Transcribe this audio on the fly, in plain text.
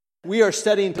We are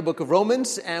studying the book of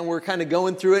Romans, and we're kind of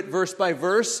going through it verse by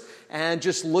verse and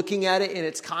just looking at it in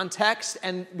its context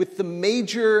and with the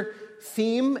major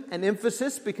theme and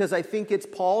emphasis, because I think it's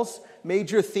Paul's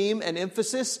major theme and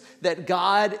emphasis, that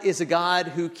God is a God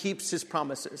who keeps his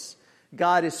promises.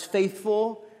 God is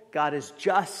faithful, God is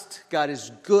just, God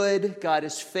is good, God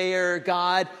is fair,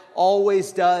 God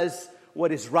always does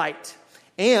what is right.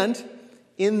 And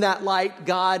in that light,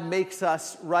 God makes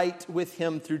us right with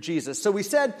him through Jesus. So we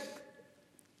said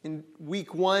in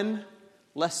week 1,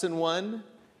 lesson 1,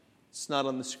 it's not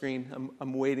on the screen.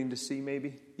 I'm waiting to see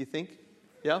maybe, you think?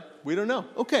 Yeah? We don't know.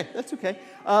 Okay, that's okay.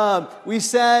 We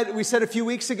said a few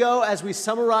weeks ago as we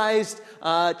summarized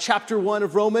chapter 1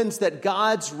 of Romans that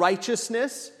God's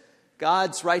righteousness,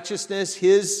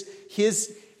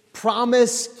 his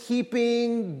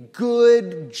promise-keeping,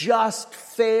 good, just,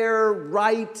 fair,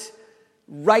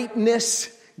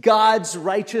 rightness, God's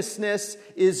righteousness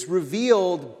is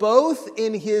revealed both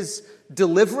in his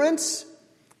deliverance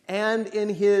and in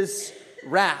his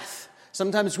wrath.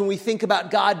 Sometimes when we think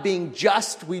about God being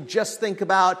just, we just think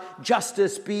about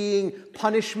justice being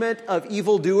punishment of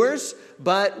evildoers.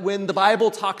 But when the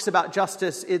Bible talks about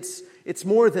justice, it's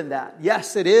more than that.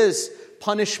 Yes, it is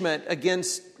punishment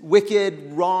against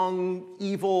wicked, wrong,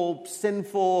 evil,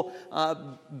 sinful,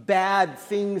 bad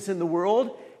things in the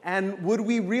world. And would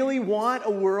we really want a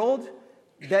world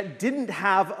that didn't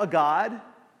have a God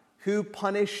who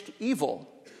punished evil?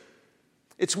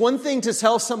 It's one thing to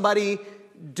tell somebody,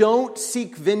 don't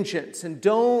seek vengeance and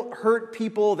don't hurt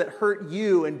people that hurt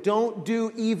you and don't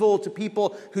do evil to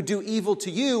people who do evil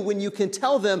to you, when you can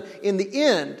tell them in the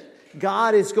end,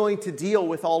 God is going to deal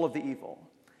with all of the evil.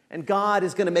 And God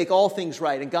is going to make all things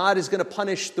right. And God is going to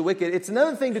punish the wicked. It's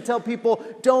another thing to tell people,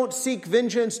 don't seek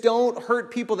vengeance. Don't hurt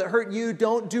people that hurt you.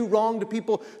 Don't do wrong to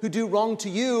people who do wrong to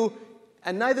you.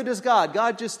 And neither does God.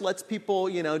 God just lets people,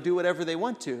 do whatever they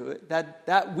want to.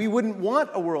 That we wouldn't want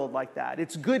a world like that.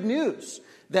 It's good news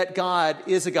that God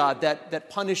is a God that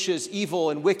punishes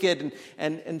evil and wicked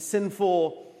and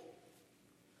sinful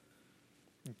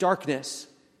darkness.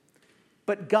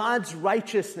 But God's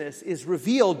righteousness is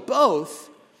revealed both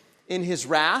in his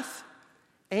wrath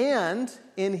and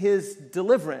in his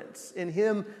deliverance, in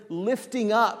him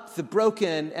lifting up the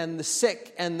broken and the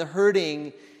sick and the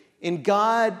hurting, in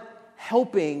God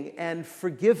helping and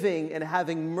forgiving and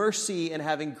having mercy and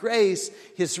having grace.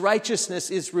 His righteousness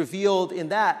is revealed in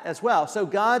that as well. So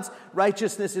God's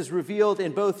righteousness is revealed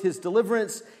in both his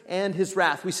deliverance and his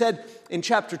wrath. We said in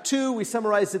chapter 2, we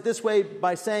summarized it this way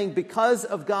by saying, because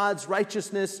of God's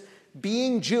righteousness,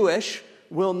 being Jewish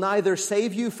will neither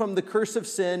save you from the curse of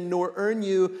sin nor earn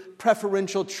you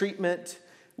preferential treatment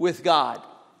with God.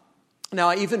 Now,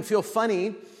 I even feel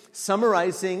funny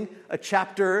summarizing a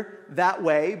chapter that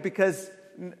way because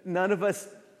none of us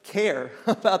care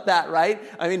about that, right?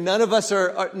 I mean, none of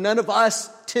us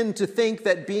tend to think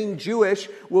that being Jewish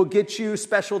will get you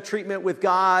special treatment with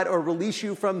God or release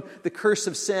you from the curse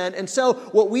of sin. And so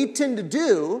what we tend to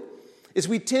do is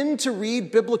we tend to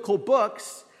read biblical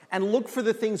books and look for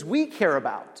the things we care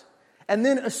about, and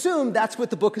then assume that's what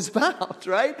the book is about,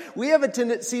 right? We have a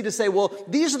tendency to say, well,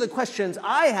 these are the questions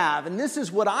I have, and this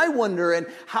is what I wonder, and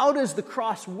how does the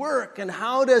cross work, and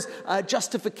how does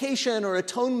justification or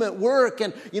atonement work,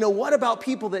 and, what about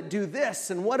people that do this,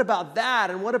 and what about that,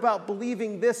 and what about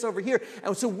believing this over here?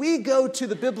 And so we go to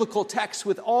the biblical text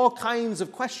with all kinds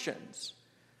of questions,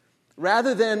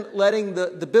 rather than letting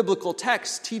the biblical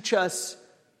text teach us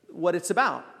what it's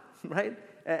about, right?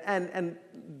 And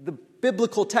the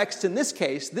biblical text in this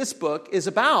case, this book, is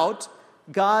about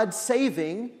God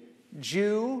saving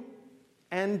Jew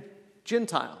and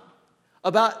Gentile.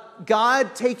 About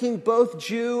God taking both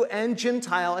Jew and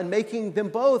Gentile and making them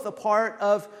both a part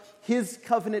of his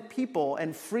covenant people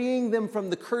and freeing them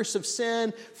from the curse of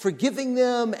sin, forgiving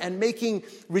them and making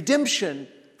redemption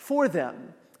for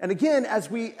them. And again, as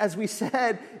we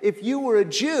said, if you were a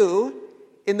Jew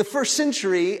in the first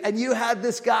century, and you had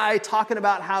this guy talking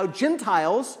about how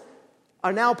Gentiles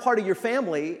are now part of your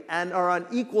family and are on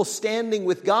equal standing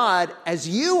with God as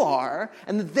you are,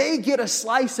 and that they get a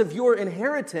slice of your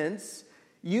inheritance,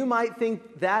 you might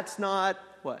think that's not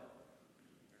what?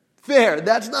 Fair.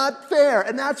 That's not fair.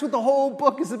 And that's what the whole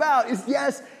book is about, is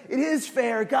yes, it is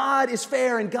fair. God is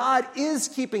fair, and God is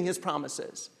keeping his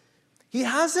promises. He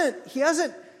hasn't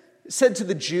said to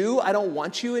the Jew, I don't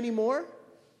want you anymore.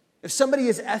 If somebody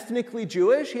is ethnically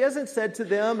Jewish, he hasn't said to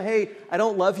them, hey, I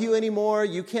don't love you anymore.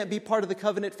 You can't be part of the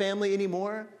covenant family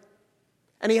anymore.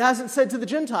 And he hasn't said to the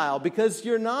Gentile, because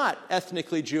you're not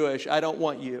ethnically Jewish, I don't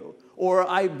want you. Or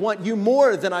I want you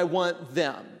more than I want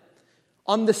them.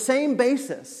 On the same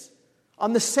basis,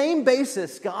 On the same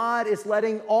basis, God is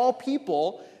letting all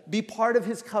people be part of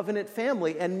his covenant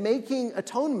family and making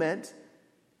atonement,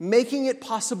 making it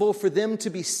possible for them to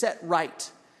be set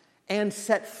right and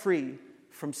set free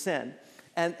from sin.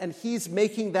 And he's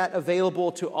making that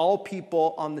available to all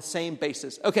people on the same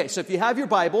basis. Okay, so if you have your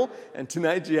Bible, and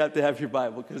tonight you have to have your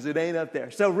Bible because it ain't up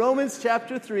there. So Romans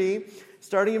chapter 3,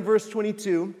 starting in verse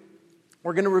 22,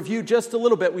 we're going to review just a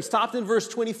little bit. We stopped in verse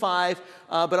 25,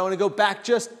 but I want to go back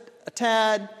just a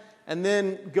tad and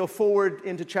then go forward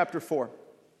into chapter 4.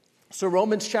 So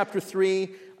Romans chapter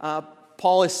 3,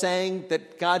 Paul is saying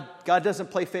that God doesn't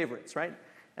play favorites, right?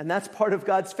 And that's part of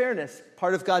God's fairness,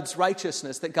 part of God's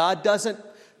righteousness, that God doesn't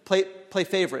play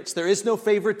favorites. There is no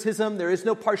favoritism, there is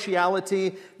no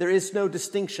partiality, there is no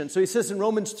distinction. So he says in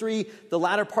Romans 3, the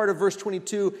latter part of verse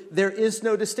 22, there is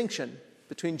no distinction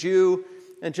between Jew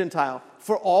and Gentile.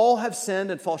 For all have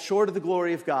sinned and fall short of the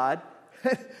glory of God.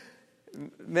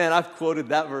 Man, I've quoted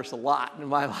that verse a lot in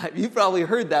my life. You've probably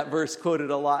heard that verse quoted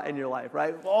a lot in your life,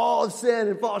 right? All have sinned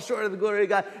and fall short of the glory of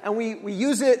God. And we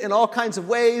use it in all kinds of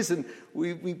ways, and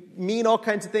we mean all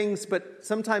kinds of things, but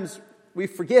sometimes we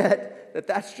forget that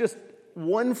that's just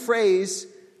one phrase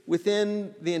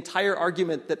within the entire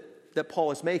argument that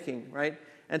Paul is making, right?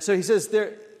 And so he says,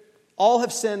 all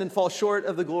have sinned and fall short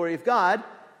of the glory of God.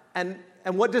 And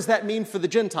what does that mean for the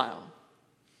Gentile?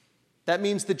 That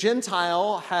means the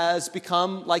Gentile has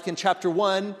become, like in chapter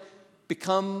 1,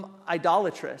 become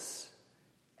idolatrous.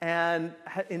 And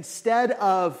instead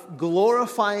of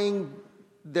glorifying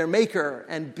their Maker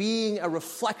and being a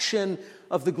reflection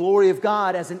of the glory of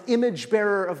God as an image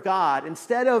bearer of God,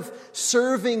 instead of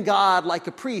serving God like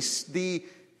a priest, the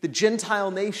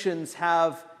Gentile nations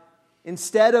have,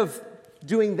 instead of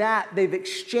doing that, they've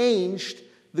exchanged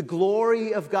the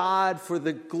glory of God for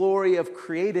the glory of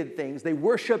created things. They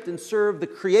worshiped and served the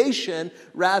creation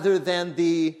rather than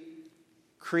the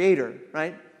Creator,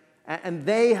 right? And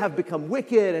they have become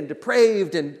wicked and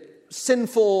depraved and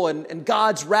sinful, and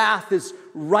God's wrath is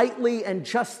rightly and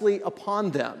justly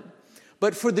upon them.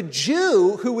 But for the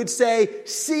Jew who would say,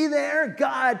 see there,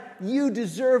 God, you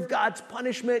deserve God's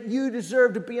punishment. You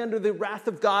deserve to be under the wrath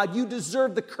of God. You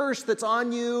deserve the curse that's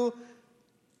on you.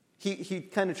 He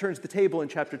kind of turns the table in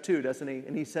chapter 2, doesn't he?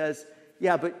 And he says,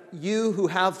 yeah, but you who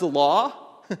have the law,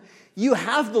 you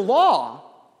have the law,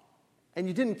 and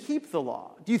you didn't keep the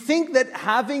law. Do you think that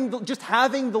just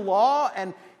having the law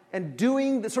and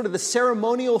doing the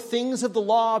ceremonial things of the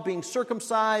law, being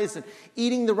circumcised and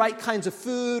eating the right kinds of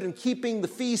food and keeping the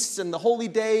feasts and the holy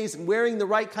days and wearing the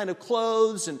right kind of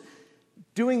clothes and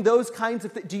doing those kinds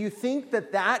of things, do you think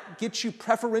that gets you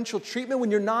preferential treatment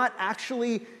when you're not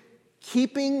actually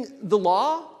keeping the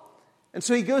law? And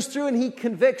so he goes through and he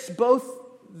convicts both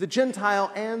the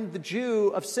Gentile and the Jew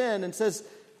of sin and says,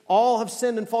 all have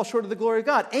sinned and fall short of the glory of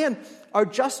God and are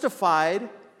justified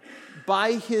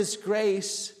by his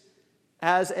grace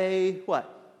as a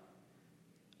what?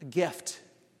 A gift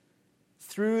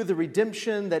through the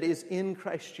redemption that is in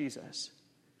Christ Jesus.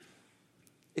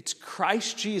 It's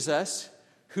Christ Jesus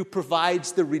who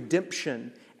provides the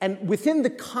redemption. And within the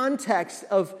context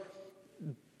of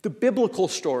the biblical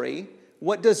story,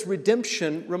 what does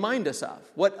redemption remind us of?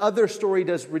 What other story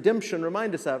does redemption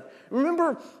remind us of?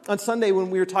 Remember on Sunday when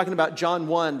we were talking about John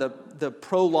 1, the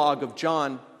prologue of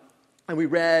John, and we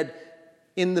read,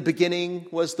 in the beginning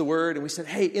was the Word, and we said,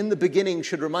 hey, in the beginning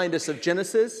should remind us of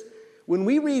Genesis. When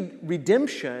we read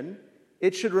redemption,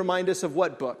 it should remind us of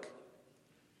what book?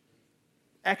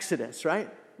 Exodus, right?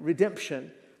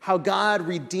 Redemption. How God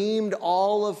redeemed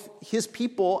all of his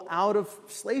people out of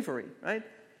slavery, right?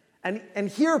 And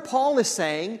here Paul is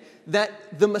saying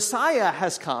that the Messiah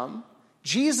has come,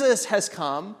 Jesus has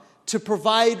come to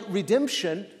provide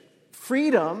redemption,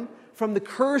 freedom from the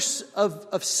curse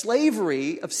of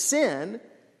slavery, of sin,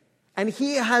 and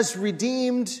he has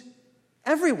redeemed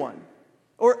everyone,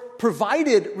 or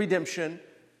provided redemption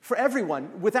for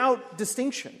everyone without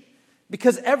distinction.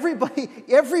 Because everybody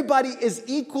is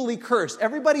equally cursed.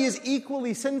 Everybody is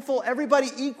equally sinful. Everybody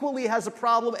equally has a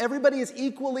problem. Everybody is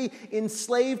equally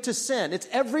enslaved to sin. It's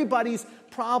everybody's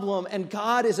problem, and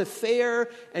God is a fair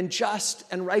and just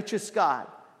and righteous God.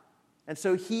 And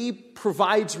so he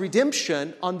provides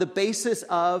redemption on the basis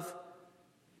of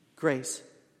grace.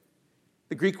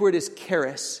 The Greek word is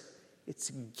charis. It's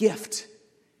gift.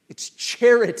 It's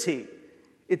charity.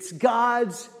 It's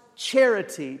God's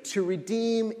charity to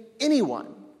redeem anyone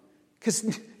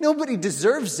Because nobody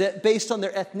deserves it based on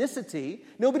their ethnicity.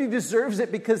 Nobody deserves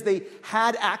it because they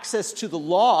had access to the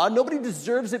law. Nobody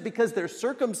deserves it because they're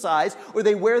circumcised, or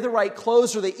they wear the right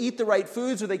clothes, or they eat the right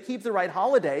foods, or they keep the right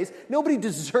holidays. Nobody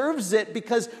deserves it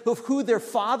because of who their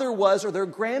father was, or their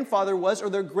grandfather was, or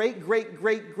their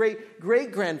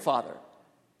great-great-great-great-great-grandfather.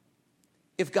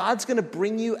 If God's going to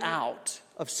bring you out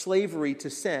of slavery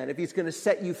to sin, if he's going to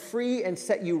set you free and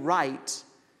set you right,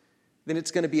 then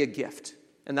it's going to be a gift.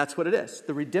 And that's what it is.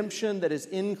 The redemption that is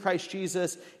in Christ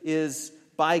Jesus is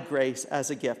by grace as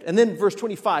a gift. And then verse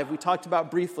 25, we talked about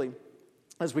briefly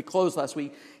as we closed last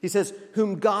week. He says,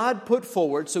 whom God put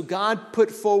forward. So God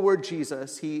put forward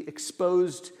Jesus. He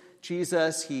exposed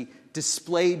Jesus. He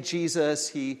displayed Jesus.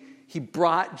 He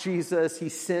brought Jesus. He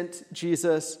sent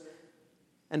Jesus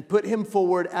and put him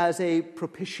forward as a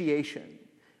propitiation.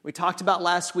 We talked about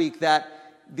last week that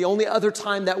the only other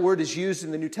time that word is used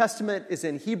in the New Testament is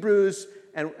in Hebrews.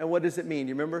 And what does it mean?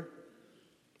 You remember?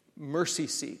 Mercy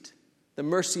seat. The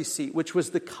mercy seat, which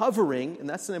was the covering, and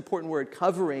that's an important word,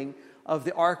 covering of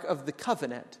the Ark of the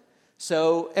Covenant.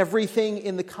 So everything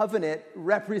in the covenant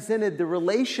represented the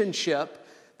relationship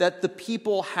that the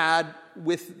people had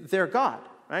with their God,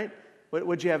 right? What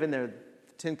did you have in there? The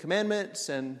Ten Commandments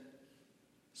and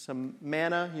some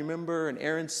manna, you remember, and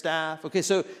Aaron's staff. Okay,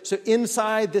 so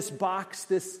inside this box,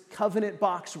 this covenant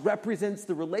box represents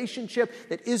the relationship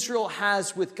that Israel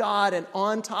has with God, and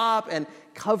on top and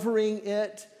covering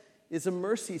it is a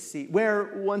mercy seat,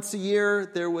 where once a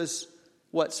year there was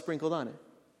what sprinkled on it?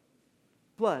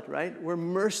 Blood, right? Where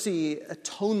mercy,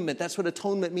 atonement, that's what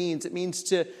atonement means. It means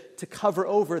to cover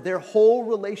over. Their whole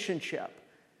relationship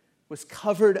was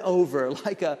covered over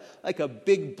like a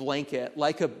big blanket,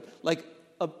 like a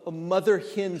mother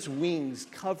hen's wings,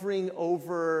 covering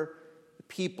over the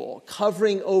people,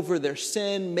 covering over their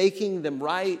sin, making them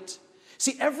right.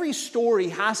 See, every story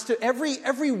has to,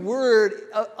 every word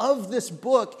of this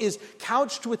book is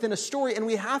couched within a story, and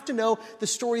we have to know the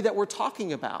story that we're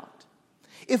talking about.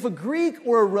 If a Greek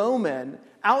or a Roman,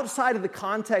 outside of the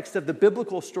context of the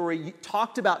biblical story,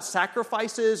 talked about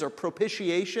sacrifices or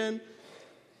propitiation,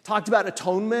 talked about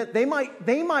atonement, they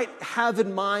might have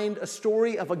in mind a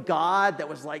story of a God that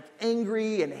was like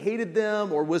angry and hated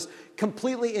them, or was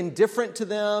completely indifferent to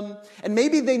them. And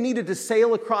maybe they needed to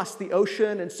sail across the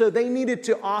ocean, and so they needed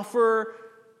to offer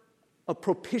a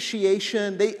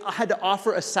propitiation. They had to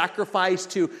offer a sacrifice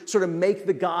to sort of make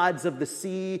the gods of the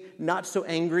sea not so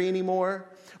angry anymore.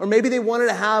 Or maybe they wanted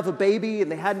to have a baby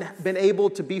and they hadn't been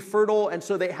able to be fertile, and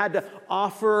so they had to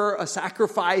offer a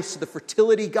sacrifice to the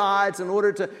fertility gods in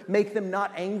order to make them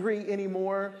not angry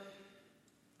anymore.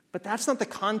 But that's not the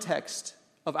context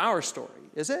of our story,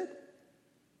 is it?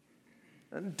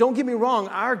 Don't get me wrong,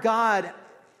 our God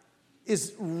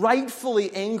is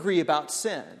rightfully angry about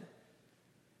sin,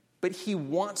 but he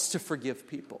wants to forgive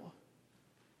people.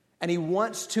 And he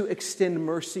wants to extend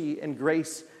mercy and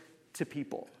grace to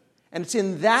people. And it's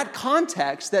in that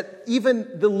context that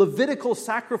even the Levitical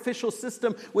sacrificial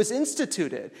system was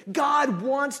instituted. God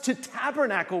wants to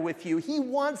tabernacle with you. He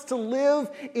wants to live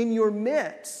in your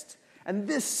midst. And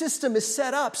this system is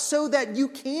set up so that you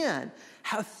can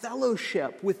have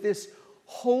fellowship with this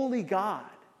holy God.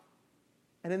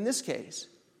 And in this case,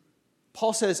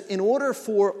 Paul says, in order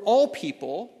for all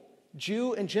people,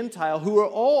 Jew and Gentile, who've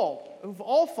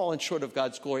all fallen short of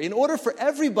God's glory, in order for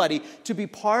everybody to be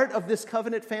part of this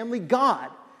covenant family, God,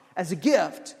 as a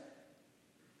gift,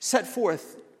 set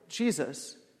forth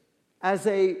Jesus as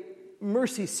a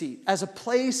mercy seat, as a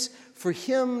place for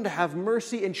him to have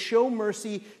mercy and show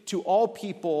mercy to all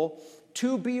people,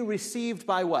 to be received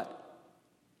by what?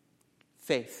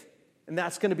 Faith. And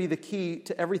that's going to be the key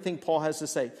to everything Paul has to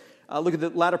say. Look at the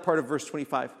latter part of verse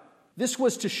 25. This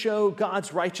was to show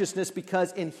God's righteousness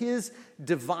because in his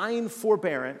divine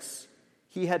forbearance,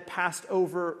 he had passed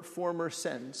over former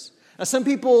sins. Now, some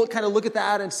people kind of look at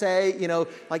that and say,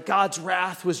 like God's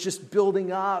wrath was just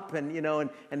building up,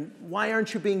 and why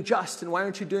aren't you being just, and why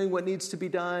aren't you doing what needs to be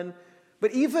done?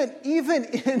 But even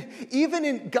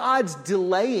in God's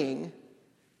delaying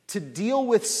to deal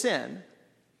with sin,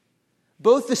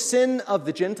 both the sin of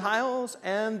the Gentiles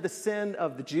and the sin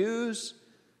of the Jews,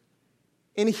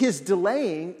 in his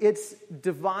delaying, it's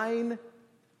divine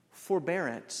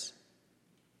forbearance.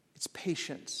 It's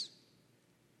patience.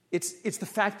 It's the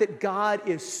fact that God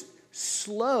is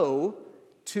slow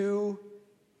to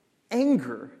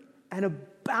anger and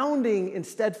abounding in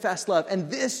steadfast love.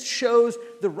 And this shows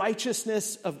the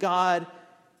righteousness of God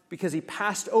because he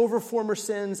passed over former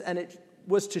sins, and it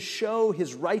was to show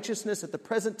his righteousness at the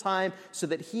present time so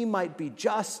that he might be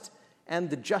just and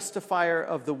the justifier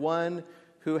of the one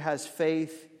who has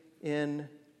faith in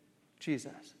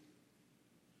Jesus.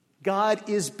 God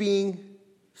is being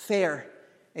fair,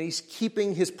 and he's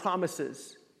keeping his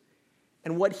promises.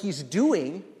 And what he's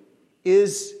doing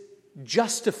is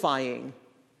justifying.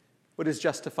 What does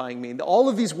justifying mean? All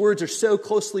of these words are so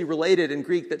closely related in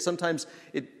Greek that sometimes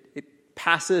it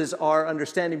passes our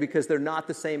understanding because they're not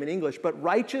the same in English. But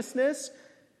righteousness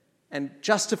and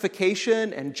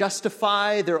justification and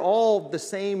justify, they're all the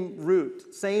same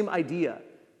root, same idea.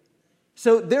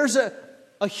 So there's a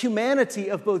humanity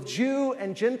of both Jew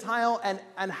and Gentile,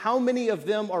 and how many of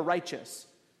them are righteous?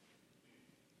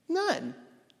 None,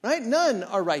 right? None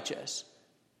are righteous.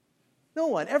 No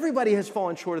one. Everybody has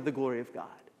fallen short of the glory of God.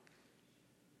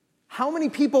 How many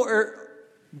people are,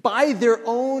 by their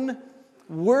own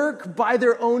work, by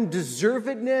their own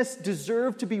deservedness,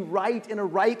 deserve to be right in a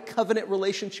right covenant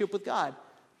relationship with God?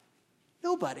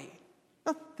 Nobody.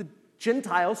 Not the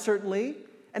Gentile, certainly,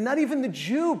 and not even the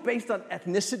Jew based on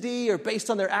ethnicity or based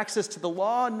on their access to the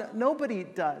law. Nobody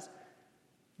does.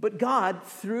 But God,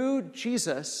 through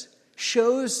Jesus,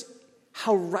 shows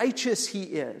how righteous he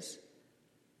is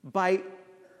by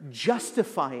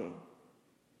justifying,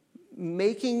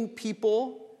 making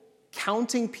people,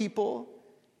 counting people,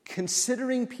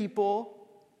 considering people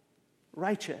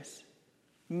righteous,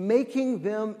 making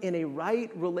them in a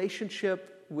right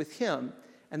relationship with him.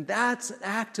 And that's an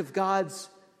act of God's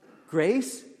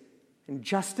grace and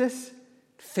justice,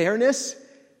 fairness,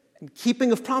 and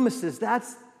keeping of promises.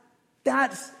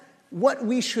 That's what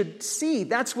we should see.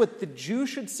 That's what the Jew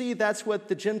should see. That's what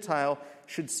the Gentile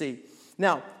should see.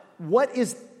 Now, what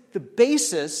is the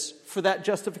basis for that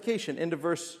justification? Into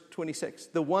verse 26.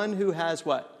 The one who has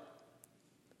what?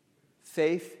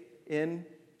 Faith in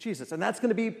Jesus. And that's going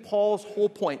to be Paul's whole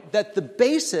point. That the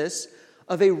basis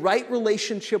of a right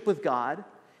relationship with God,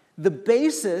 the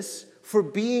basis for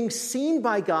being seen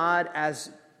by God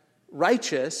as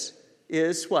righteous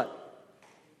is what?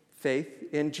 Faith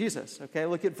in Jesus. Okay,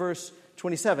 look at verse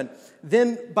 27.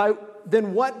 Then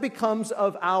what becomes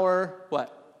of our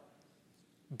what?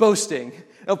 Boasting.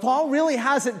 Now, Paul really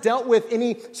hasn't dealt with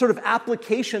any sort of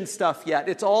application stuff yet.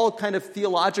 It's all kind of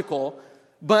theological,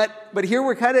 but here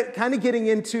we're kind of getting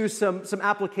into some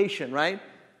application, right?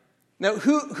 Now,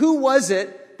 who was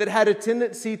it that had a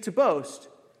tendency to boast?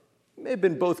 It may have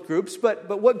been both groups, but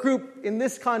what group in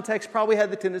this context probably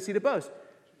had the tendency to boast?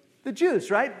 The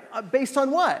Jews, right? Based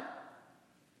on what?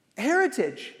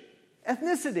 Heritage,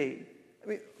 ethnicity. I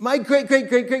mean, my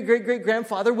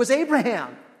great-great-great-great-great-great-grandfather was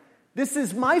Abraham. This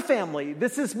is my family.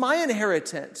 This is my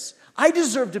inheritance. I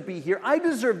deserve to be here. I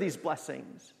deserve these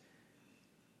blessings.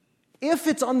 If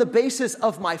it's on the basis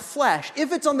of my flesh,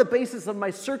 if it's on the basis of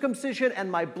my circumcision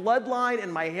and my bloodline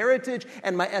and my heritage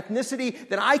and my ethnicity,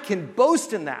 then I can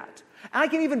boast in that. And I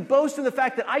can even boast in the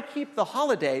fact that I keep the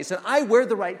holidays and I wear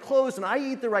the right clothes and I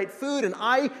eat the right food and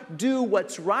I do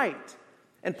what's right.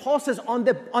 And Paul says on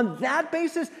that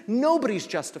basis, nobody's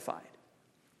justified.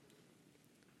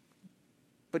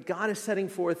 But God is setting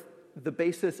forth the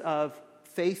basis of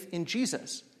faith in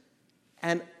Jesus.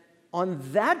 And on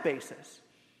that basis,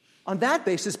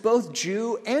 both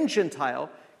Jew and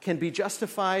Gentile can be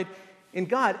justified in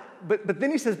God. But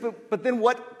then he says, but then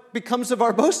what becomes of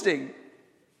our boasting?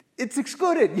 It's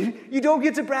excluded. You don't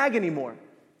get to brag anymore.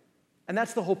 And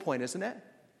that's the whole point, isn't it?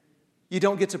 You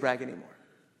don't get to brag anymore.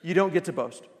 You don't get to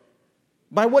boast.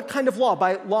 By what kind of law?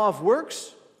 By law of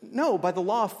works? No, by the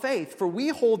law of faith. For we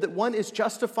hold that one is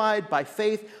justified by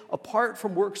faith apart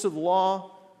from works of the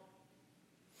law.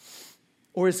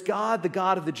 Or is God the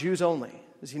God of the Jews only?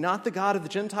 Is he not the God of the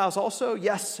Gentiles also?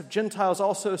 Yes, of Gentiles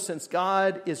also, since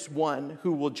God is one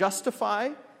who will justify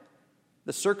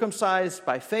the circumcised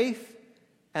by faith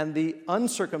and the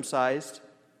uncircumcised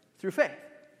through faith.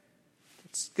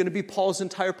 It's going to be Paul's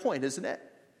entire point, isn't it?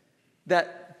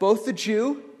 That both the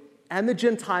Jew and the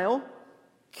Gentile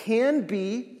can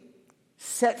be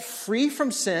set free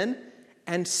from sin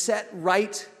and set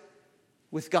right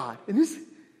with God. And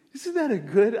isn't that a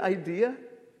good idea?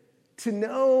 To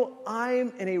know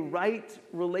I'm in a right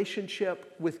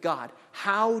relationship with God.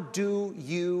 How do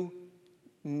you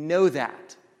know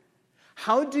that?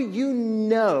 How do you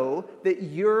know that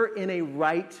you're in a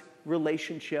right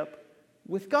relationship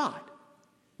with God?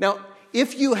 Now,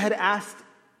 if you had asked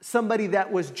somebody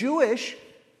that was Jewish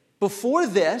before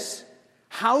this,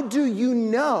 how do you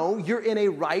know you're in a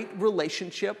right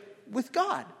relationship with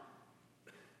God?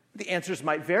 The answers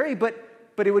might vary, but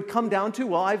it would come down to,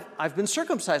 well, I've been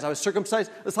circumcised. I was circumcised.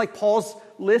 It's like Paul's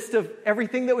list of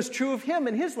everything that was true of him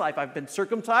in his life. I've been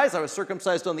circumcised. I was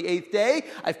circumcised on the 8th day.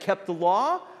 I've kept the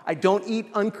law. I don't eat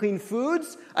unclean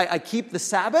foods. I keep the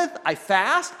Sabbath. I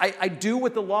fast. I do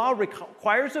what the law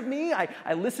requires of me.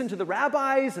 I listen to the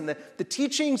rabbis and the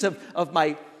teachings of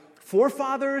my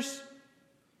forefathers.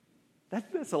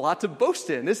 That's a lot to boast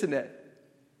in, isn't it?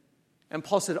 And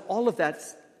Paul said all of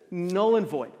that's null and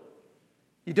void.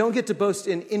 You don't get to boast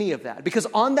in any of that, because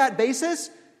on that basis,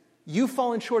 you've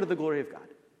fallen short of the glory of God.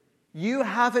 You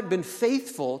haven't been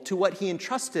faithful to what he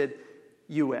entrusted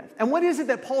you with. And what is it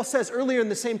that Paul says earlier in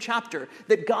the same chapter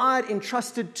that God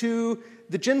entrusted to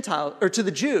the Gentiles, or to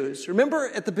the Jews? Remember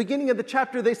at the beginning of the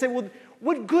chapter, they say, well,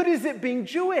 what good is it being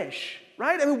Jewish,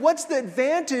 right? I mean, what's the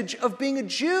advantage of being a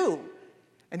Jew?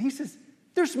 And he says,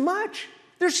 there's much.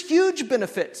 There's huge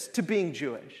benefits to being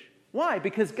Jewish. Why?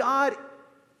 Because God,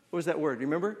 what was that word?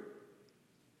 Remember?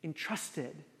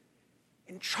 Entrusted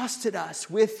us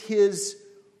with his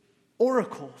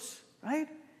oracles, right?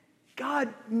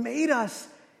 God made us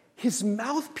his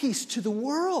mouthpiece to the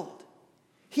world.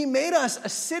 He made us a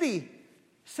city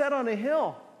set on a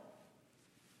hill.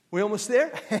 We almost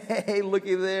there? Hey,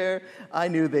 looky there. I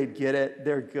knew they'd get it.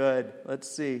 They're good. Let's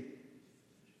see.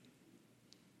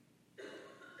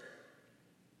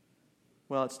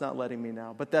 Well, it's not letting me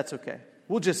now, but that's okay.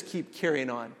 We'll just keep carrying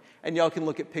on. And y'all can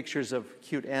look at pictures of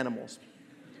cute animals.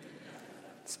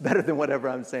 It's better than whatever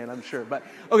I'm saying, I'm sure. But,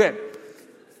 okay.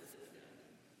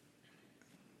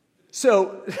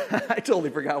 So, I totally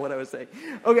forgot what I was saying.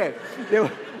 Okay.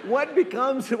 What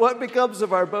becomes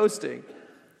of our boasting?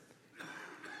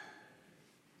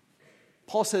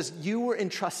 Paul says, you were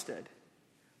entrusted.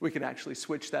 We can actually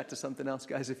switch that to something else,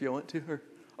 guys, if you want to.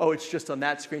 Oh, it's just on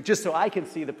that screen, just so I can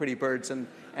see the pretty birds and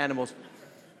animals.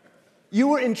 You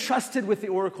were entrusted with the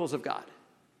oracles of God.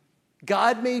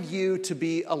 God made you to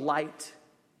be a light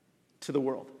to the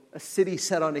world, a city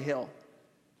set on a hill.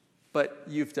 But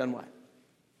you've done what?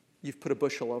 You've put a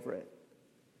bushel over it.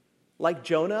 Like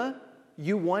Jonah,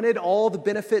 you wanted all the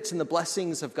benefits and the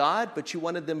blessings of God, but you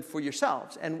wanted them for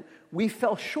yourselves. And we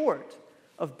fell short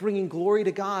of bringing glory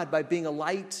to God by being a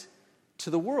light to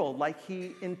the world like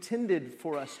he intended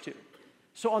for us to.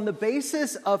 So on the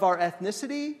basis of our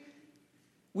ethnicity,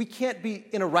 we can't be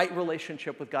in a right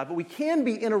relationship with God, but we can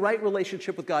be in a right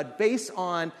relationship with God based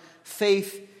on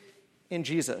faith in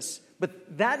Jesus.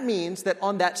 But that means that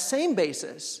on that same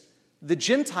basis, the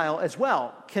Gentile as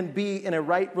well can be in a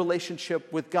right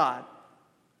relationship with God.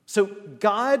 So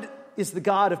God is the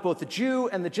God of both the Jew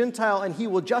and the Gentile, and he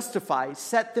will justify,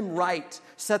 set them right,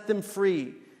 set them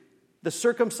free. The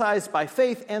circumcised by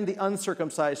faith and the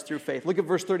uncircumcised through faith. Look at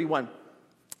verse 31.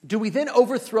 Do we then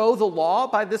overthrow the law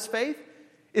by this faith?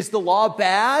 Is the law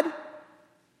bad?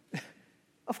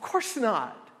 Of course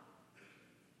not.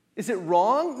 Is it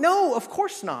wrong? No, of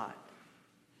course not.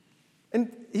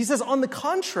 And he says, on the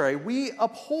contrary, we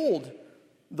uphold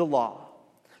the law.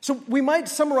 So we might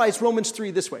summarize Romans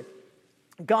 3 this way.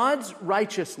 God's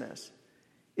righteousness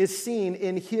is seen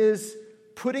in his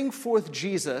putting forth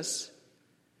Jesus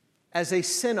as a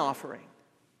sin offering.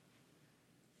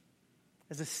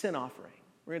 As a sin offering.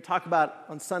 We're going to talk about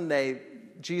on Sunday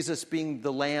Jesus being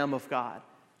the Lamb of God,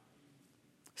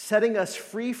 setting us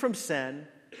free from sin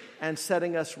and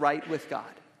setting us right with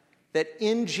God. That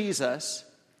in Jesus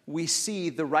we see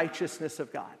the righteousness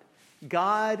of God.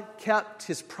 God kept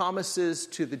his promises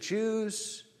to the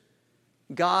Jews.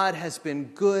 God has been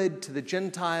good to the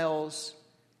Gentiles.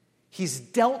 He's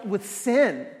dealt with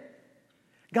sin.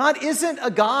 God isn't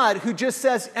a God who just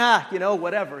says,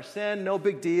 whatever, sin, no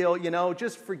big deal,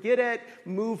 just forget it,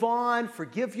 move on,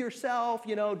 forgive yourself,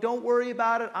 don't worry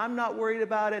about it, I'm not worried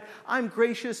about it, I'm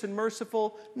gracious and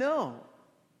merciful. No.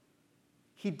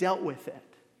 He dealt with it,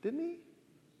 didn't he?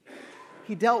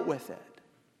 He dealt with it.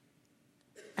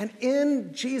 And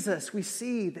in Jesus, we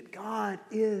see that God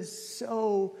is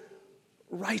so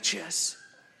righteous.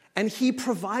 And he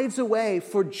provides a way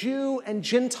for Jew and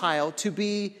Gentile to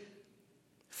be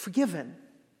forgiven,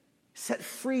 set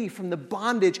free from the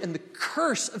bondage and the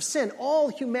curse of sin. All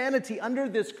humanity under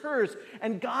this curse.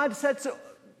 And God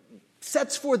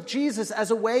sets forth Jesus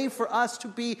as a way for us to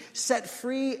be set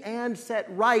free and set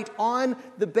right on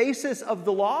the basis of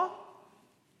the law?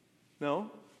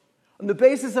 No. On the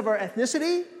basis of our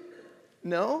ethnicity?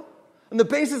 No. On the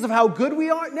basis of how good we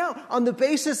are? No. On the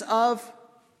basis of,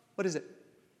 what is it?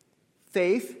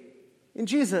 Faith in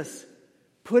Jesus.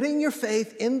 Putting your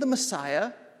faith in the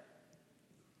Messiah,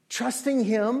 trusting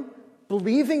him,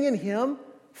 believing in him,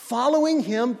 following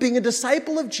him, being a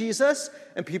disciple of Jesus.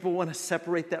 And people want to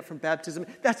separate that from baptism.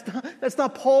 That's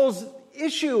not Paul's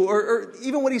issue or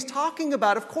even what he's talking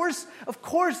about. Of course,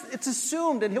 it's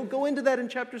assumed, and he'll go into that in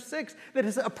chapter 6,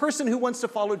 that a person who wants to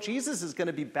follow Jesus is going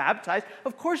to be baptized.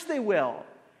 Of course they will.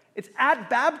 It's at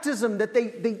baptism that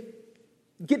they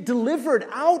get delivered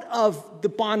out of the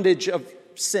bondage of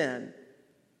sin.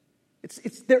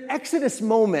 It's their Exodus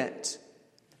moment.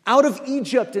 out of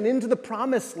Egypt and into the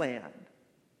promised land.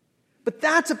 But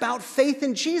that's about faith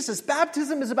in Jesus.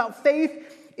 Baptism is about faith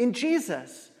in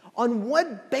Jesus. On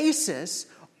what basis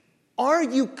are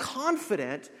you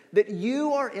confident that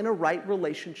you are in a right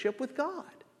relationship with God?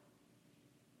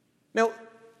 Now,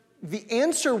 the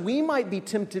answer we might be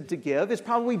tempted to give is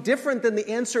probably different than the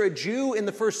answer a Jew in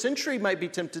the first century might be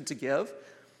tempted to give,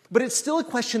 but it's still a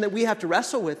question that we have to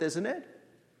wrestle with, isn't it?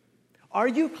 Are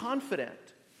you confident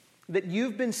that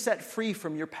you've been set free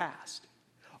from your past?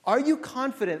 Are you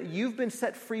confident that you've been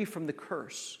set free from the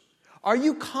curse? Are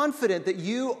you confident that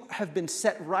you have been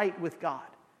set right with God?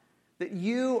 That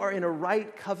you are in a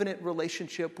right covenant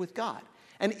relationship with God?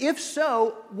 And if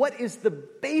so, what is the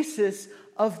basis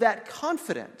of that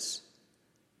confidence?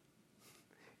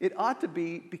 It ought to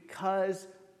be because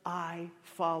I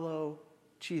follow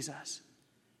Jesus,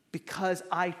 because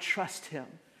I trust him,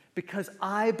 because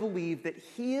I believe that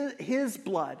his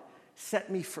blood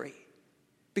set me free,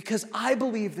 because I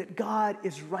believe that God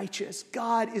is righteous,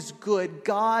 God is good,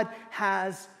 God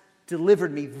has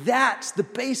delivered me. That's the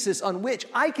basis on which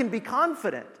I can be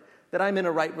confident that I'm in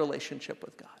a right relationship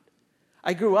with God.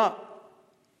 I grew up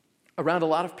around a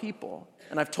lot of people,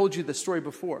 and I've told you this story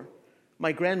before.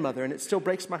 My grandmother, and it still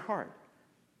breaks my heart.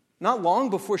 Not long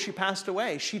before she passed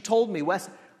away, she told me, Wes,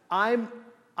 I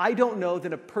don't know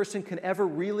that a person can ever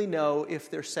really know if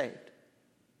they're saved.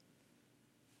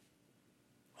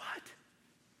 What?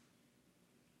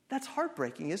 That's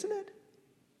heartbreaking, isn't it?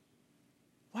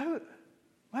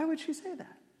 Why would she say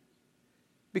that?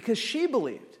 Because she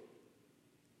believed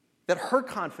that her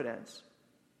confidence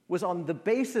was on the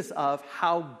basis of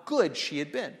how good she had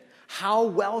been, how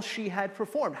well she had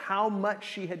performed, how much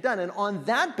she had done. And on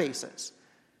that basis,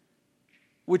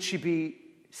 would she be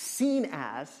seen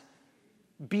as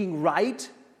being right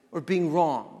or being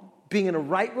wrong, being in a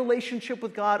right relationship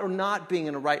with God or not being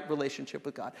in a right relationship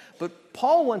with God. But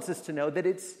Paul wants us to know that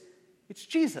it's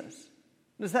Jesus.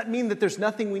 Does that mean that there's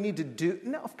nothing we need to do?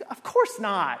 No, of course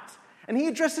not. And he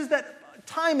addresses that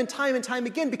time and time and time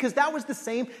again because that was the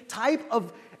same type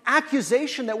of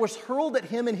accusation that was hurled at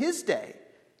him in his day.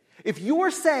 If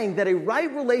you're saying that a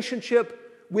right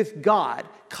relationship with God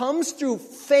comes through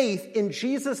faith in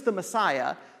Jesus the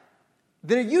Messiah,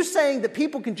 then are you saying that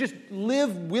people can just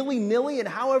live willy-nilly and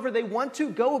however they want to,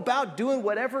 go about doing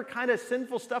whatever kind of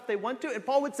sinful stuff they want to? And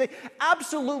Paul would say,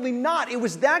 absolutely not. It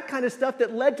was that kind of stuff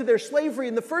that led to their slavery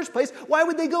in the first place. Why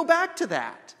would they go back to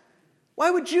that?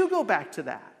 Why would you go back to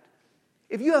that?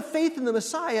 If you have faith in the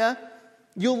Messiah,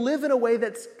 you'll live in a way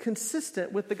that's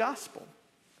consistent with the gospel.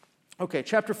 Okay,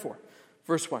 chapter 4,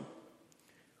 verse 1.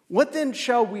 What then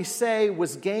shall we say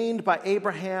was gained by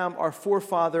Abraham, our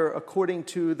forefather, according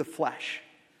to the flesh?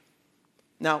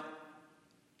 Now,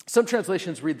 some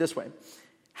translations read this way.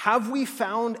 Have we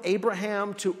found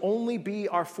Abraham to only be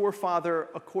our forefather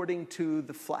according to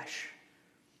the flesh?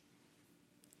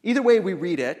 Either way we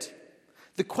read it,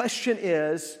 the question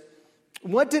is,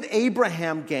 what did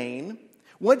Abraham gain?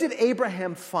 What did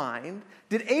Abraham find?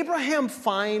 Did Abraham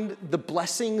find the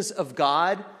blessings of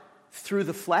God through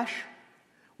the flesh?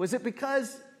 Was it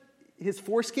because his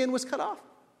foreskin was cut off?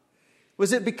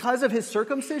 Was it because of his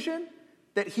circumcision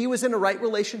that he was in a right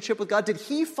relationship with God? Did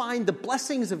he find the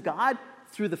blessings of God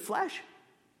through the flesh?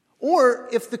 Or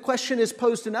if the question is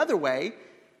posed another way,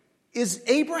 is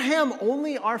Abraham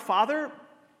only our father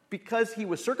because he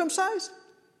was circumcised?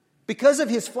 Because of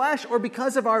his flesh or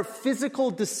because of our physical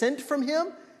descent from him?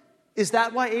 Is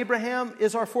that why Abraham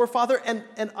is our forefather?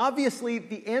 And obviously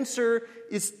the answer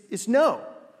is no.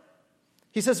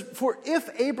 He says, for if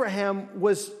Abraham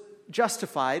was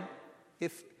justified,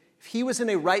 if he was in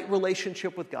a right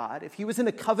relationship with God, if he was in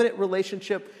a covenant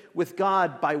relationship with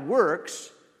God by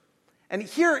works, and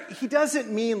here he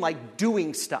doesn't mean like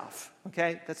doing stuff,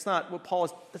 okay? That's not what Paul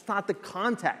is, that's not the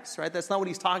context, right? That's not what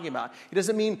he's talking about. He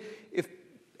doesn't mean if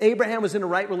Abraham was in a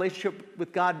right relationship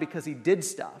with God because he did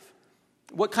stuff.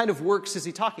 What kind of works is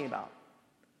he talking about?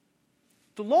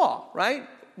 The law, right?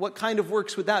 What kind of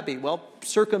works would that be? Well,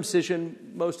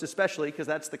 circumcision most especially, because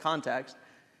that's the context.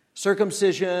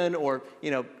 Circumcision or,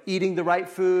 eating the right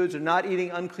foods or not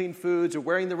eating unclean foods or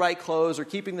wearing the right clothes or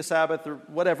keeping the Sabbath or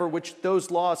whatever, which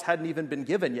those laws hadn't even been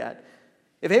given yet.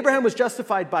 If Abraham was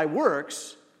justified by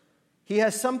works, he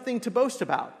has something to boast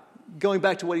about, going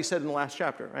back to what he said in the last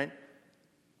chapter, right?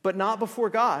 But not before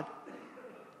God.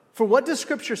 For what does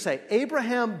Scripture say?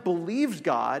 Abraham believed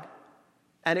God,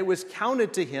 and it was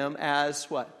counted to him as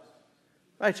what?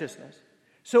 Righteousness.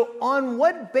 So on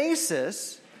what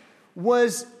basis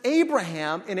was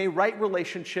Abraham in a right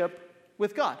relationship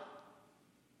with God?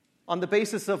 On the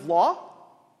basis of law?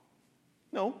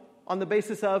 No. On the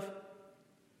basis of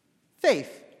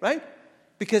faith, right?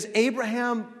 Because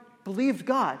Abraham believed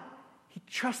God. He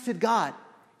trusted God.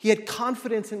 He had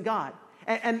confidence in God.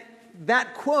 And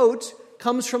that quote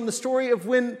comes from the story of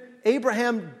when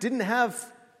Abraham didn't have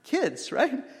kids,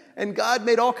 right? And God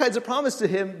made all kinds of promises to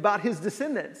him about his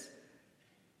descendants.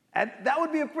 And that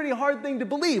would be a pretty hard thing to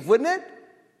believe, wouldn't it?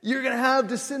 You're going to have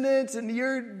descendants and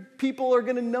your people are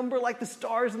going to number like the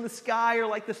stars in the sky or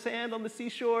like the sand on the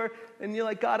seashore. And you're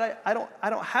like, God, I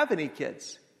don't have any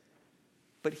kids.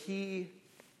 But he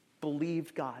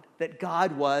believed God, that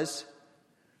God was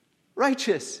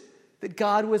righteous, that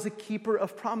God was a keeper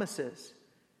of promises.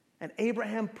 And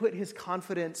Abraham put his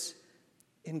confidence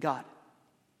in God.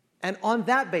 And on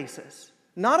that basis,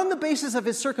 not on the basis of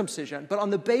his circumcision, but on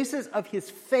the basis of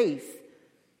his faith,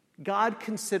 God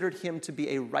considered him to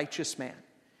be a righteous man.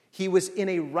 He was in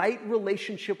a right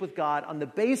relationship with God on the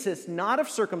basis not of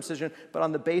circumcision, but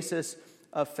on the basis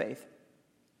of faith.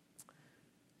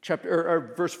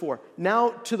 Verse 4. Now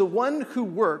to the one who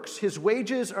works, his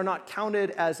wages are not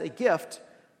counted as a gift,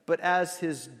 but as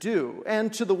his due.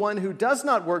 And to the one who does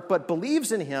not work, but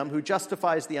believes in him who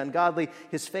justifies the ungodly,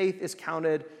 his faith is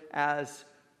counted as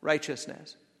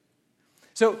righteousness.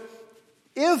 So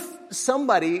if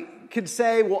somebody could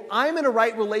say, well, I'm in a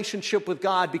right relationship with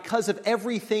God because of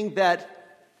everything that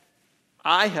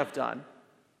I have done.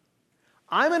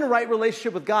 I'm in a right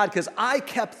relationship with God because I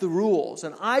kept the rules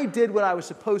and I did what I was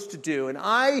supposed to do and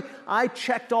I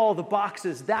checked all the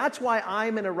boxes. That's why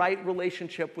I'm in a right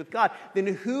relationship with God. Then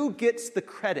who gets the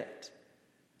credit?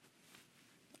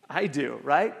 I do,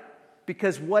 right?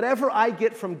 Because whatever I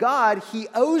get from God, He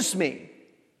owes me.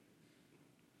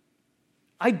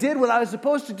 I did what I was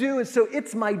supposed to do, and so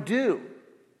it's my due.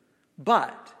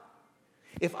 But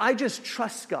if I just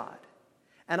trust God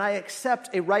and I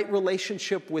accept a right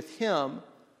relationship with Him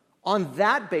on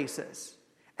that basis,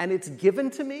 and it's given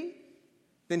to me,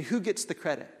 then who gets the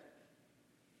credit?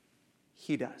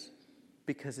 He does,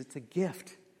 because it's a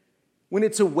gift. When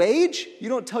it's a wage, you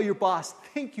don't tell your boss,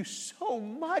 thank you so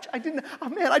much. I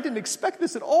didn't expect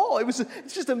this at all.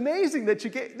 It's just amazing that you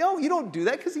get. No, you don't do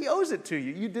that because He owes it to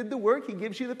you. You did the work, He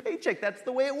gives you the paycheck. That's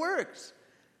the way it works.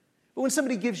 But when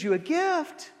somebody gives you a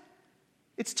gift,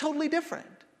 it's totally different.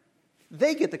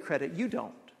 They get the credit, you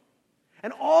don't.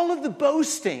 And all of the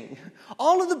boasting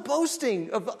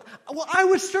of, well, I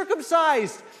was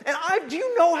circumcised. And do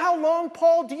you know how long,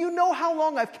 Paul? Do you know how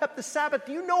long I've kept the Sabbath?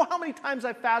 Do you know how many times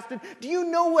I've fasted? Do you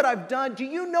know what I've done? Do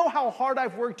you know how hard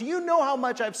I've worked? Do you know how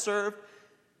much I've served?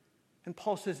 And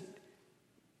Paul says,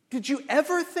 did you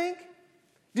ever think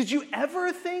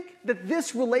that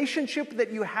this relationship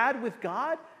that you had with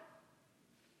God,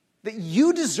 that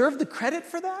you deserve the credit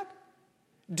for that?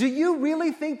 Do you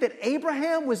really think that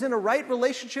Abraham was in a right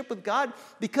relationship with God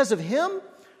because of him?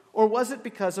 Or was it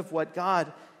because of what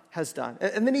God has done?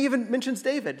 And then he even mentions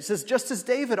David. He says, just as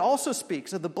David also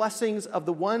speaks of the blessings of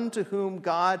the one to whom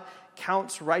God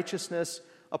counts righteousness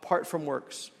apart from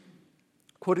works.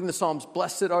 Quoting the Psalms,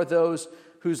 blessed are those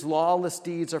whose lawless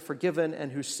deeds are forgiven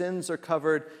and whose sins are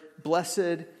covered.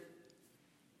 Blessed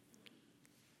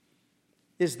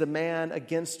is the man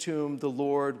against whom the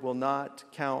Lord will not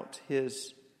count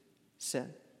his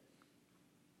sin.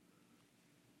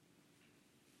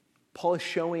 Paul is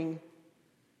showing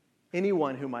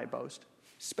anyone who might boast,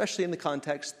 especially in the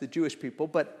context of the Jewish people,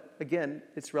 but again,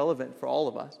 it's relevant for all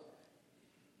of us,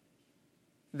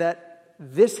 that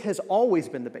this has always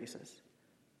been the basis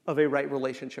of a right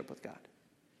relationship with God.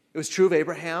 It was true of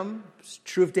Abraham, it was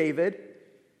true of David,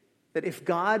 that if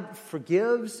God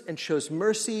forgives and shows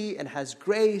mercy and has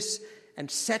grace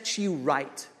and sets you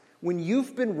right, when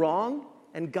you've been wrong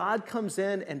and God comes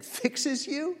in and fixes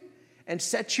you and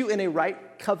sets you in a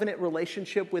right covenant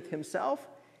relationship with Himself,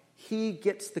 He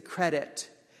gets the credit.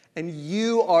 And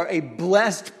you are a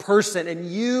blessed person and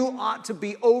you ought to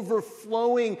be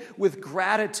overflowing with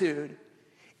gratitude.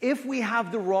 If we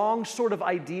have the wrong sort of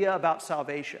idea about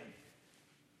salvation,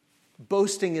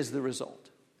 boasting is the result.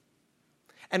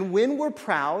 And when we're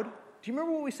proud, do you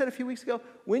remember what we said a few weeks ago?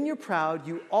 When you're proud,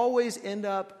 you always end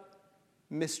up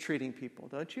mistreating people,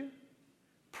 don't you?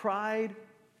 Pride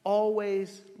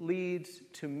always leads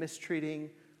to mistreating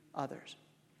others.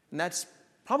 And that's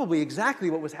probably exactly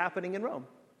what was happening in Rome.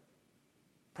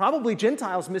 Probably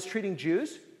Gentiles mistreating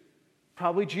Jews.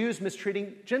 Probably Jews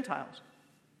mistreating Gentiles.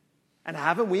 And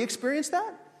haven't we experienced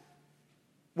that?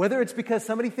 Whether it's because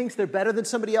somebody thinks they're better than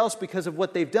somebody else because of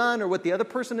what they've done or what the other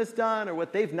person has done or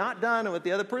what they've not done or what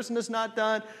the other person has not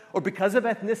done, or because of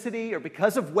ethnicity or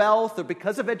because of wealth or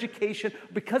because of education,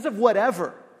 or because of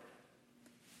whatever.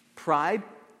 Pride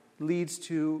leads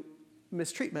to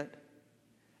mistreatment.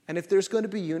 And if there's going to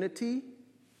be unity,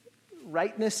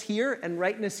 rightness here and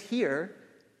rightness here,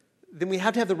 then we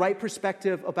have to have the right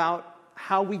perspective about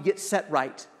how we get set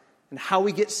right and how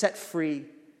we get set free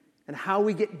and how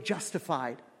we get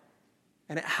justified.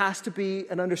 And it has to be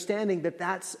an understanding that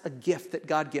that's a gift that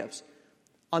God gives.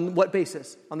 On what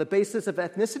basis? On the basis of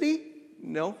ethnicity?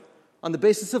 No. On the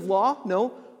basis of law?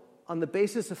 No. On the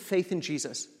basis of faith in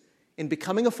Jesus. In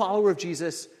becoming a follower of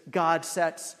Jesus, God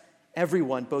sets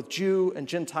everyone, both Jew and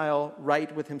Gentile,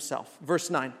 right with himself. Verse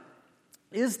 9.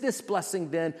 Is this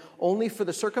blessing then only for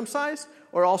the circumcised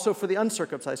or also for the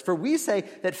uncircumcised? For we say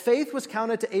that faith was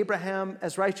counted to Abraham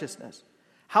as righteousness.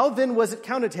 How then was it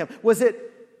counted to him? Was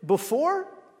it before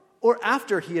or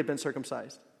after he had been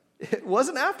circumcised? It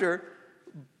wasn't after,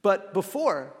 but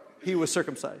before he was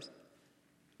circumcised.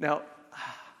 Now,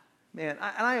 man,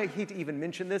 I hate to even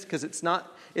mention this because it's not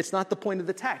the point of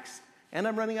the text, and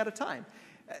I'm running out of time.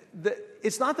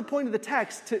 It's not the point of the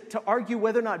text to argue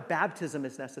whether or not baptism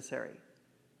is necessary.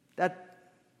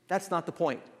 That's not the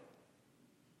point.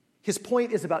 His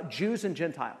point is about Jews and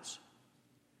Gentiles.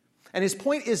 And his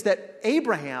point is that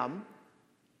Abraham,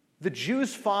 the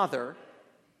Jews' father,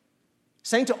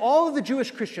 saying to all of the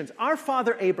Jewish Christians, our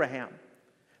father Abraham,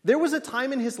 there was a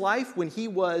time in his life when he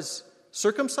was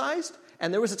circumcised,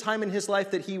 and there was a time in his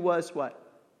life that he was what?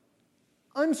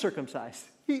 Uncircumcised.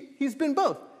 He's been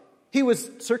both. He was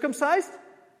circumcised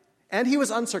and he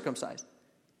was uncircumcised.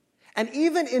 And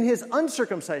even in his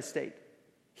uncircumcised state,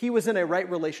 he was in a right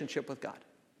relationship with God.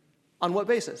 On what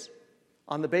basis?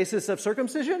 On the basis of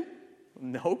circumcision?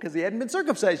 No, because he hadn't been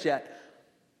circumcised yet.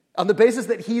 On the basis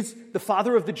that he's the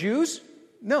father of the Jews?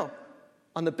 No.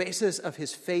 On the basis of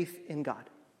his faith in God.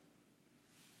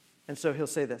 And so he'll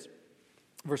say this,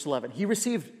 verse 11. He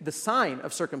received the sign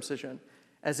of circumcision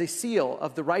as a seal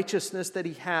of the righteousness that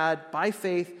he had by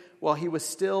faith while he was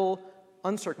still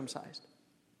uncircumcised.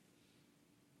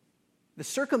 The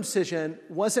circumcision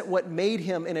wasn't what made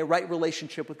him in a right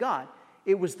relationship with God.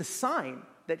 It was the sign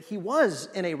that he was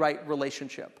in a right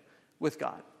relationship with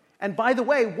God. And by the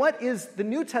way, what is the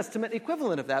New Testament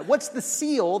equivalent of that? What's the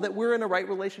seal that we're in a right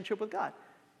relationship with God?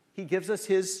 He gives us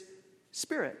his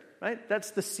Spirit, right?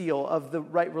 That's the seal of the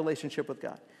right relationship with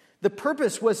God. The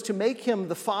purpose was to make him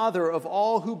the father of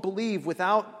all who believe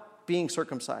without being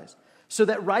circumcised, so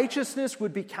that righteousness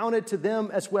would be counted to them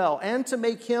as well, and to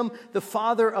make him the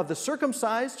father of the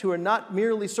circumcised, who are not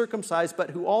merely circumcised, but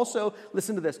who also,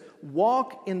 listen to this,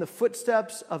 walk in the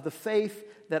footsteps of the faith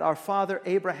that our father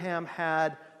Abraham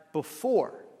had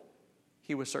before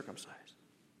he was circumcised.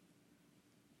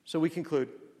 So we conclude.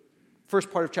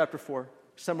 First part of chapter 4,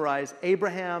 summarize,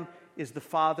 Abraham is the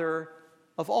father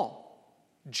of all,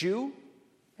 Jew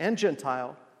and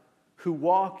Gentile, who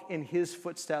walk in his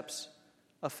footsteps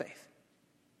of faith.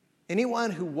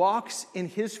 Anyone who walks in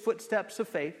his footsteps of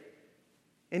faith,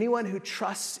 anyone who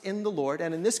trusts in the Lord,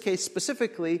 and in this case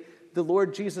specifically the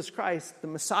Lord Jesus Christ, the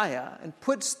Messiah, and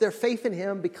puts their faith in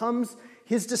him, becomes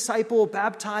his disciple,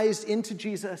 baptized into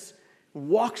Jesus,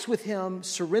 walks with him,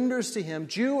 surrenders to him,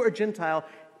 Jew or Gentile,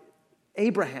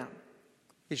 Abraham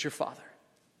is your father.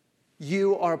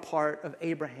 You are a part of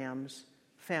Abraham's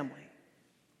family.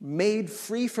 Made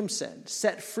free from sin,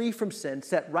 set free from sin,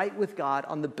 set right with God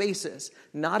on the basis,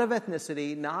 not of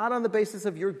ethnicity, not on the basis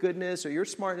of your goodness or your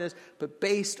smartness, but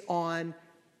based on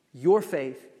your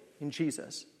faith in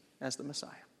Jesus as the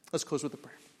Messiah. Let's close with a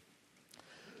prayer.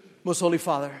 Most Holy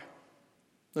Father,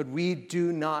 Lord, we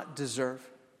do not deserve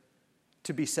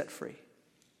to be set free.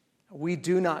 We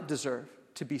do not deserve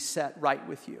to be set right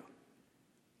with you,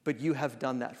 but you have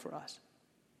done that for us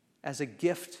as a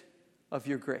gift of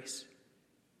your grace.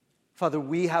 Father,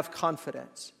 we have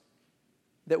confidence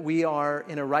that we are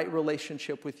in a right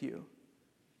relationship with you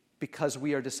because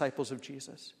we are disciples of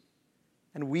Jesus.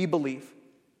 And we believe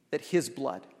that his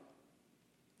blood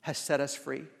has set us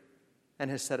free and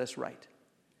has set us right.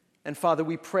 And Father,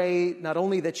 we pray not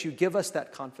only that you give us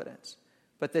that confidence,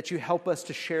 but that you help us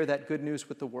to share that good news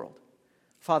with the world.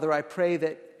 Father, I pray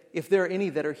that if there are any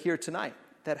that are here tonight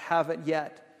that haven't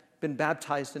yet been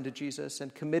baptized into Jesus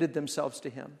and committed themselves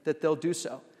to him, that they'll do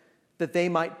so, that they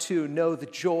might too know the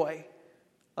joy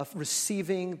of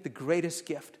receiving the greatest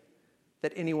gift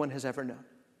that anyone has ever known.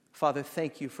 Father,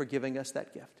 thank you for giving us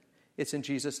that gift. It's in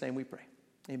Jesus' name we pray.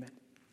 Amen.